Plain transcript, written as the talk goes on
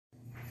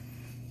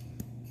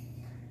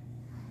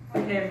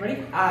Hey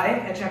everybody, I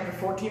had chapter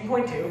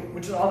 14.2,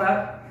 which is all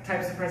about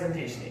types of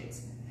presentation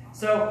aids.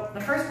 So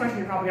the first question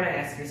you're probably going to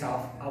ask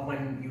yourself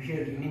when you hear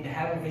that you need to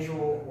have a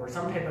visual or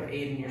some type of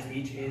aid in your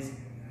speech is,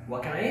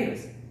 what can I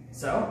use?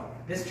 So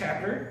this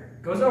chapter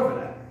goes over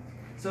that.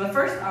 So the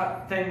first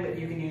thing that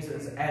you can use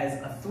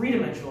as a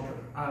three-dimensional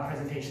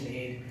presentation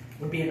aid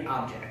would be an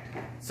object.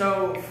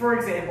 So for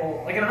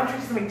example, like an object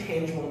is something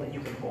tangible that you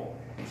can hold.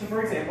 So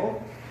for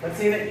example, let's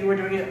say that you were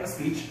doing a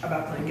speech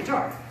about playing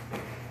guitar.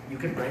 You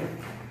could bring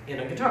in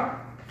a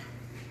guitar.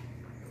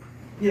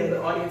 You know,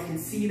 the audience can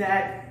see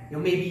that. You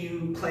know, maybe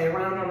you play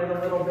around on it a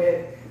little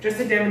bit just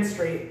to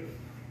demonstrate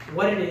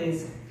what it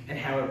is and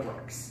how it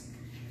works.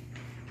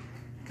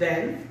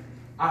 Then,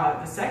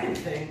 the second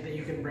thing that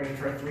you can bring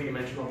for a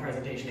three-dimensional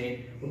presentation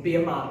aid would be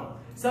a model.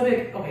 So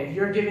that, okay, if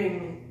you're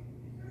giving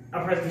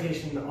a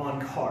presentation on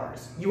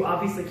cars, you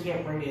obviously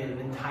can't bring in an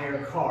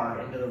entire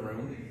car into the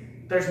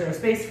room. There's no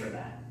space for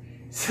that.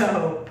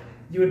 So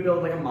you would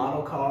build like a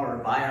model car or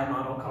buy a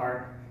model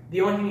car. The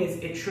only thing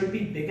is it should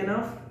be big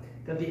enough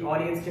that the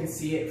audience can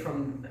see it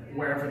from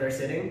wherever they're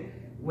sitting,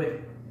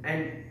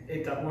 and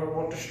it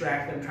won't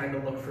distract them trying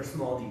to look for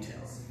small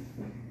details.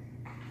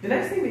 The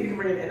next thing that you can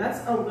bring in, and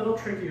that's a little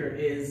trickier,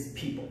 is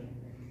people.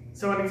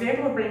 So an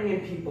example of bringing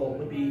in people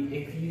would be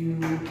if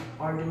you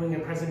are doing a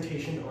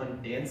presentation on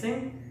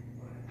dancing,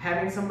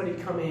 having somebody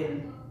come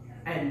in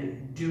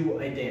and do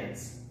a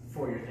dance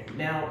for your thing.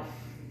 Now,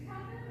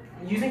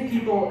 using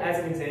people as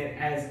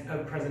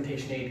a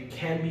presentation aid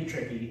can be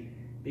tricky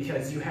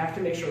because you have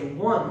to make sure,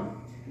 one,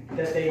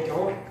 that they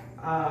don't,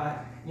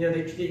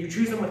 that you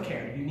choose them with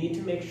care. You need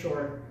to make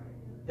sure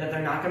that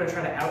they're not going to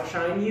try to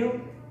outshine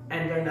you,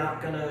 and they're not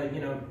going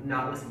to,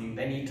 not listen to you.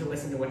 They need to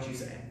listen to what you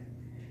say.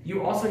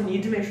 You also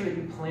need to make sure that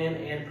you plan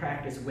and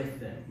practice with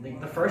them.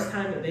 Like the first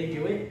time that they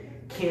do it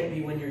can't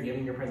be when you're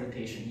giving your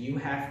presentation. You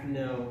have to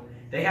know,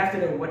 they have to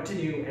know what to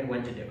do and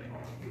when to do it.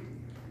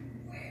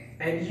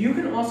 And you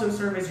can also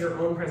serve as your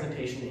own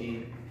presentation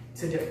aid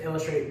to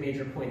illustrate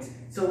major points.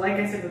 So like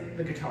I said with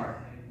the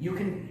guitar, you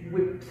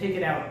can take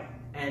it out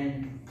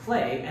and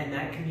play, and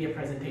that can be a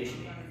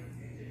presentation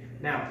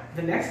aid. Now,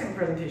 the next type of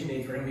presentation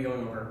aids we're going to be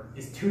going over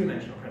is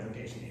two-dimensional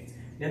presentation aids.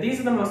 Now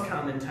these are the most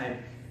common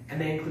type, and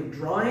they include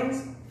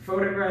drawings,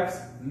 photographs,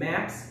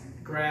 maps,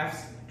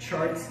 graphs,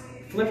 charts,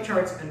 flip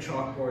charts, and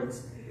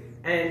chalkboards.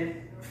 And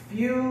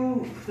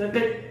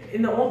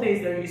in the old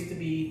days there used to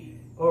be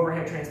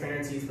overhead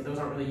transparencies, but those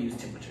aren't really used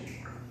too much anymore.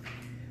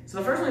 So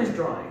the first one is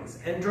drawings,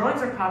 and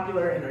drawings are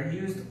popular and are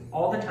used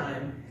all the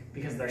time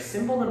because they're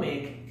simple to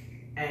make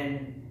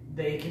and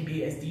they can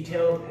be as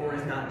detailed or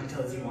as not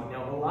detailed as you want.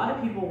 Now, a lot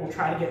of people will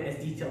try to get as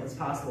detailed as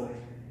possible,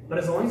 but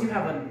as long as you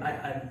have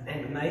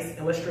a nice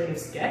illustrative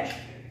sketch,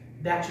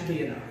 that should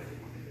be enough.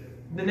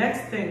 The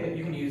next thing that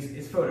you can use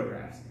is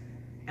photographs,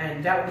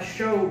 and that will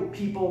show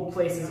people,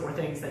 places, or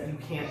things that you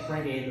can't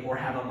bring in or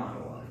have a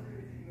model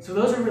of. So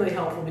those are really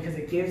helpful because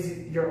it gives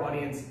your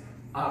audience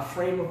a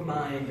frame of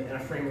mind and a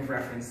frame of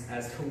reference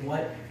as to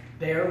what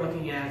they're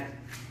looking at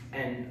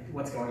and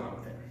what's going on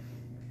with it.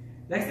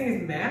 Next thing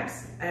is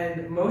maps,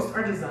 and most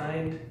are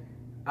designed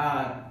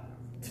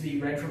to be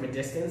read from a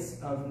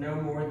distance of no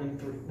more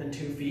than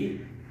 2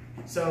 feet.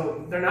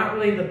 So they're not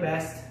really the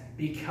best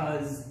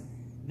because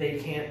they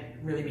can't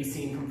really be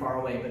seen from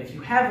far away. But if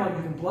you have one,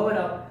 you can blow it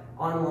up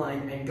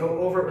online and go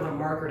over it with a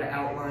marker to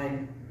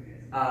outline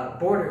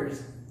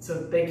borders. So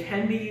they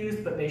can be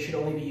used, but they should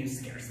only be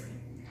used scarcely.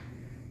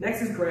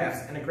 Next is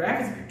graphs, and a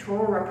graph is a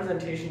pictorial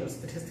representation of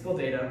statistical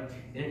data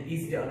in an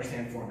easy to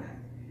understand format.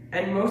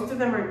 And most of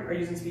them are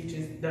using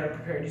speeches that are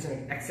prepared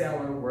using Excel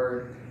or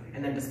Word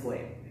and then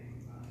displayed.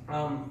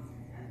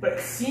 But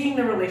seeing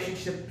the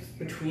relationships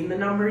between the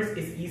numbers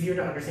is easier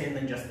to understand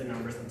than just the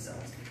numbers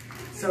themselves.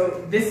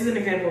 So this is an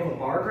example of a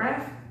bar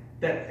graph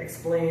that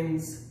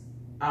explains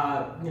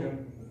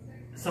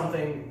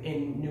something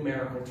in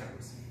numerical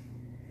terms.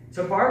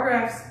 So bar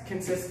graphs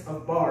consist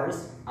of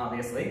bars,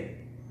 obviously,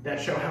 that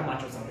show how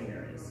much of something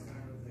there is.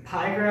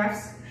 Pie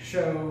graphs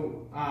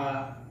show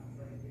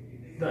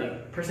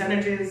the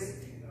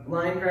percentages,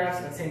 line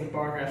graphs, and the same with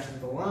bar graphs, is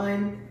the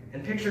line,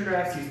 and picture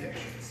graphs use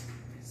pictures.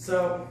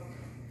 So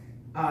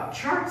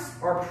charts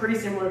are pretty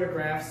similar to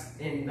graphs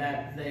in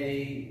that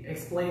they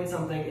explain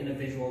something in a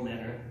visual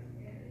manner.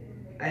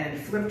 And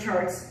flip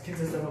charts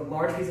consist of a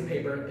large piece of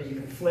paper that you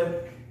can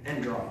flip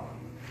and draw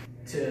on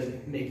to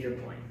make your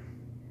point.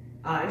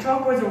 And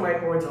chalkboards and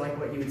whiteboards are like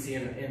what you would see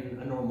in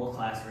a normal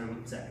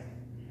classroom setting.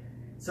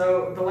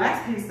 So the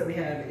last piece that we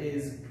have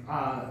is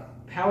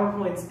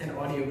PowerPoints and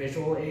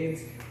audiovisual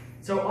aids.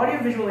 So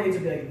audiovisual aids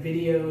would be like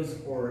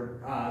videos or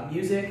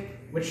music,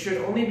 which should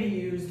only be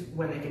used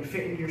when they can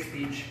fit into your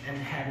speech and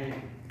have it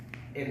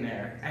in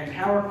there. And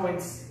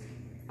PowerPoints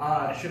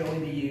should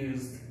only be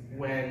used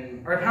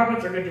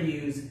PowerPoints are good to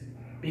use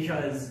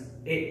because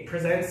it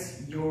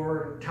presents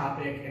your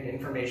topic and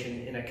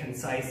information in a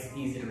concise,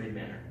 easy to read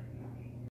manner.